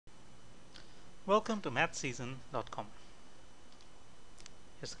Welcome to mathseason.com.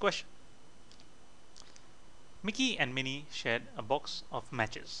 Here's the question. Mickey and Minnie shared a box of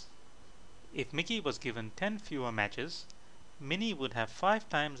matches. If Mickey was given 10 fewer matches, Minnie would have 5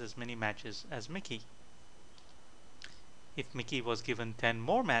 times as many matches as Mickey. If Mickey was given 10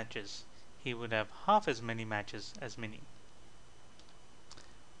 more matches, he would have half as many matches as Minnie.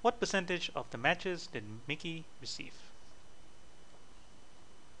 What percentage of the matches did Mickey receive?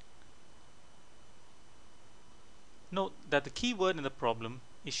 Note that the key word in the problem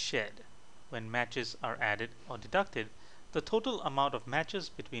is shared. When matches are added or deducted, the total amount of matches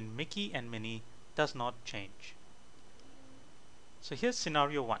between Mickey and Minnie does not change. So here's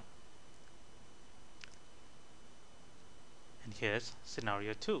scenario 1. And here's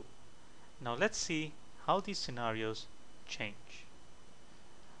scenario 2. Now let's see how these scenarios change.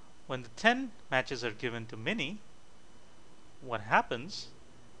 When the 10 matches are given to Minnie, what happens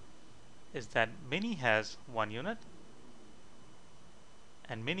is that Minnie has 1 unit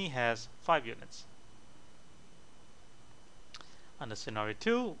and Minnie has 5 units. Under scenario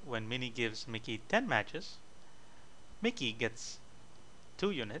 2, when Minnie gives Mickey 10 matches, Mickey gets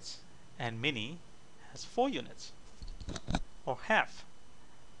 2 units and Minnie has 4 units, or half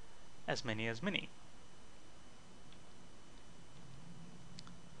as many as Minnie.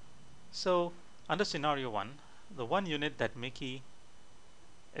 So under scenario 1, the 1 unit that Mickey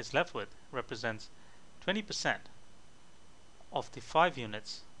is left with represents 20% of the 5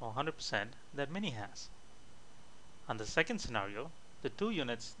 units, or 100%, that Minnie has. Under the second scenario, the 2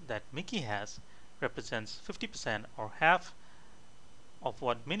 units that Mickey has represents 50%, or half of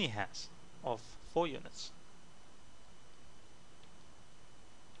what Minnie has, of 4 units.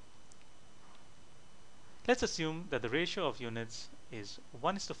 Let's assume that the ratio of units is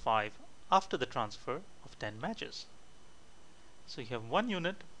 1:5 after the transfer of 10 matches. So you have 1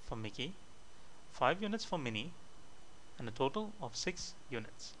 unit for Mickey, 5 units for Minnie, and a total of 6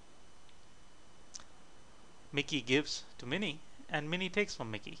 units. Mickey gives to Minnie and Minnie takes from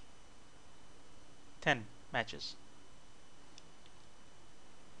Mickey 10 matches.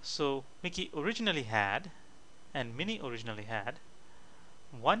 So Mickey originally had and Minnie originally had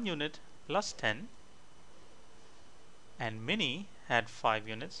 1 unit plus 10, and Minnie had 5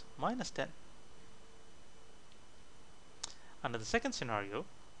 units minus 10. Under the second scenario,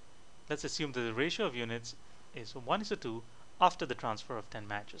 let's assume that the ratio of units is 1:2 after the transfer of 10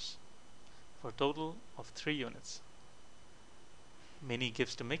 matches, for a total of 3 units. Minnie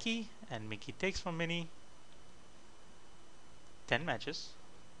gives to Mickey and Mickey takes from Minnie 10 matches.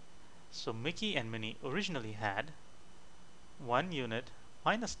 So Mickey and Minnie originally had 1 unit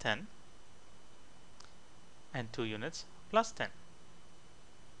minus 10 and 2 units plus 10.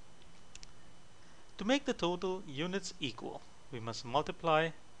 To make the total units equal, we must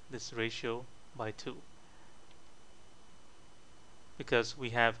multiply this ratio by 2. Because we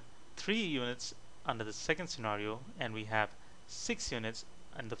have 3 units under the second scenario and we have 6 units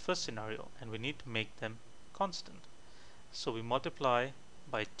in the first scenario, and we need to make them constant. So we multiply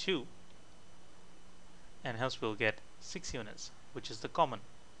by 2, and hence we'll get 6 units, which is the common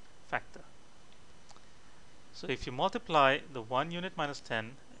factor. So if you multiply the 1 unit minus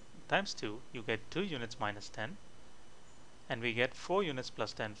 10 times 2, you get 2 units minus 10, and we get 4 units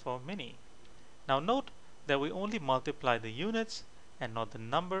plus 10 for Minnie. Now note that we only multiply the units and not the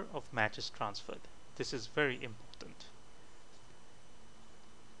number of matches transferred. This is very important.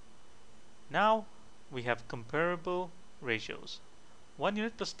 Now we have comparable ratios, 1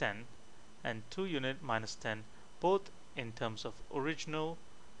 unit plus 10 and 2 unit minus 10, both in terms of original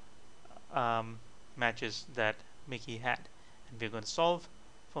matches that Mickey had, and we're going to solve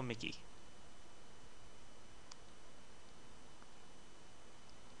for Mickey.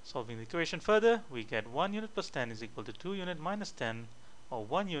 Solving the equation further, we get 1 unit plus 10 is equal to 2 unit minus 10, or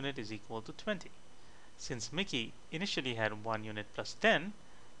 1 unit is equal to 20. Since Mickey initially had 1 unit plus 10,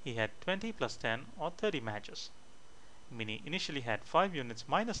 he had 20 plus 10, or 30 matches. Minnie initially had 5 units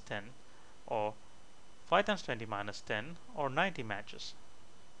minus 10, or 5 times 20 minus 10, or 90 matches.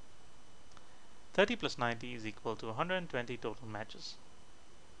 30 plus 90 is equal to 120 total matches.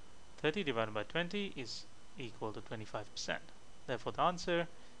 30 divided by 20 is equal to 25%. Therefore the answer,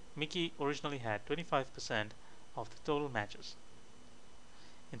 Mickey originally had 25% of the total matches.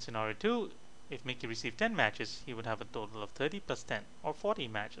 In scenario 2, if Mickey received 10 matches, he would have a total of 30 plus 10, or 40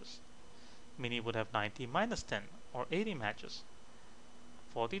 matches. Minnie would have 90 minus 10, or 80 matches.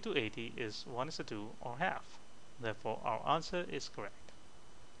 40 to 80 is 1:2, or half. Therefore our answer is correct.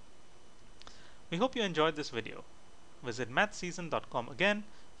 We hope you enjoyed this video. Visit mathseason.com again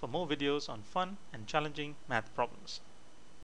for more videos on fun and challenging math problems.